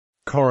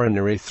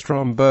Coronary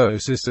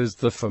thrombosis is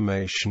the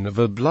formation of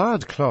a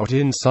blood clot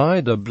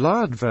inside a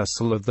blood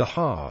vessel of the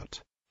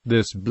heart.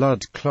 This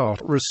blood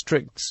clot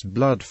restricts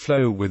blood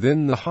flow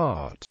within the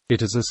heart.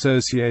 It is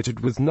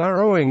associated with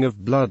narrowing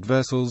of blood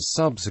vessels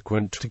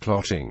subsequent to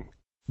clotting.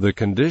 The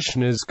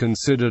condition is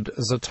considered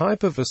as a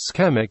type of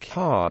ischemic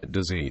heart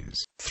disease.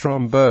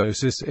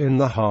 Thrombosis in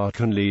the heart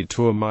can lead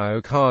to a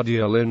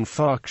myocardial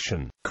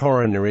infarction.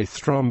 Coronary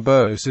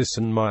thrombosis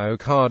and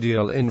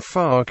myocardial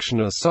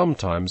infarction are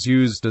sometimes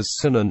used as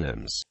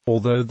synonyms,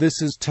 although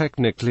this is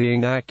technically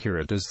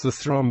inaccurate as the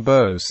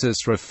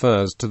thrombosis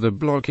refers to the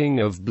blocking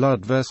of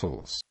blood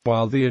vessels,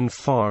 while the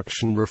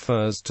infarction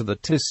refers to the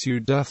tissue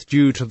death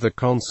due to the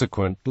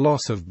consequent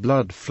loss of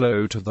blood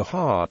flow to the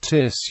heart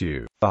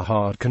tissue. The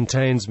heart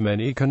contains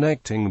many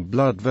connecting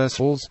blood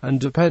vessels, and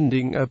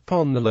depending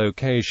upon the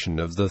location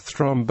of the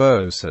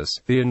thrombosis,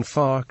 the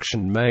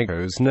infarction may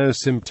cause no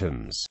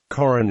symptoms.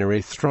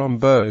 Coronary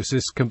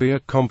thrombosis can be a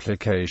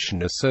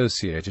complication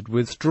associated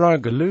with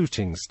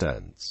drug-eluting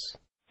stents.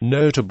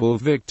 Notable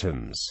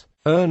victims: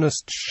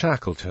 Ernest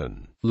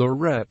Shackleton,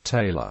 Lorette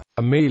Taylor,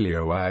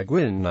 Emilio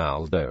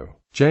Aguinaldo,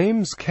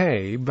 James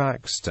K.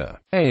 Baxter,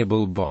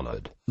 Abel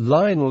Bonnard,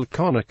 Lionel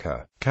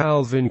Conacher,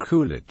 Calvin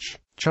Coolidge,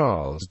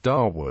 Charles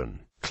Darwin,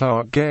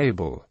 Clark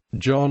Gable,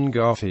 John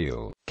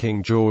Garfield,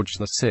 King George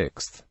VI,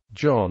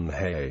 John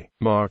Hay,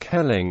 Mark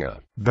Hellinger,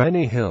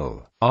 Benny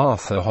Hill,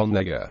 Arthur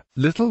Honegger,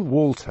 Little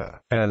Walter,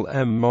 L.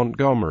 M.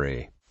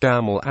 Montgomery,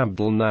 Gamal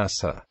Abdel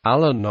Nasser,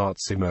 Alan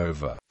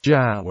Natsimova,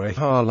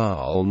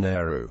 Jawaharlal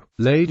Nehru,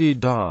 Lady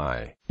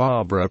Di,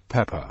 Barbara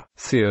Pepper,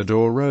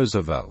 Theodore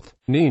Roosevelt,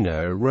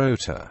 Nino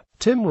Rota,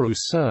 Tim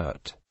Rousseau,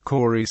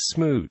 Corey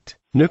Smoot,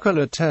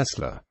 Nikola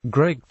Tesla,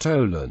 Greg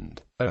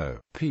Toland, O.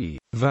 P.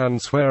 Van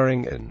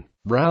Swearingen,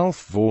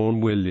 Ralph Vaughan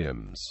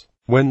Williams,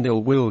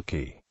 Wendell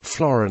Willkie,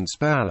 Florence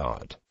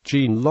Ballard,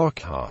 Jean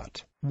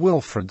Lockhart,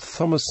 Wilfred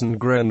Thomason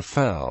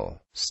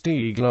Grenfell,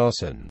 Stieg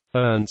Larsson,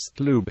 Ernst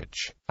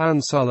Lubitsch,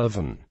 Anne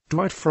Sullivan,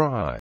 Dwight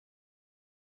Fry.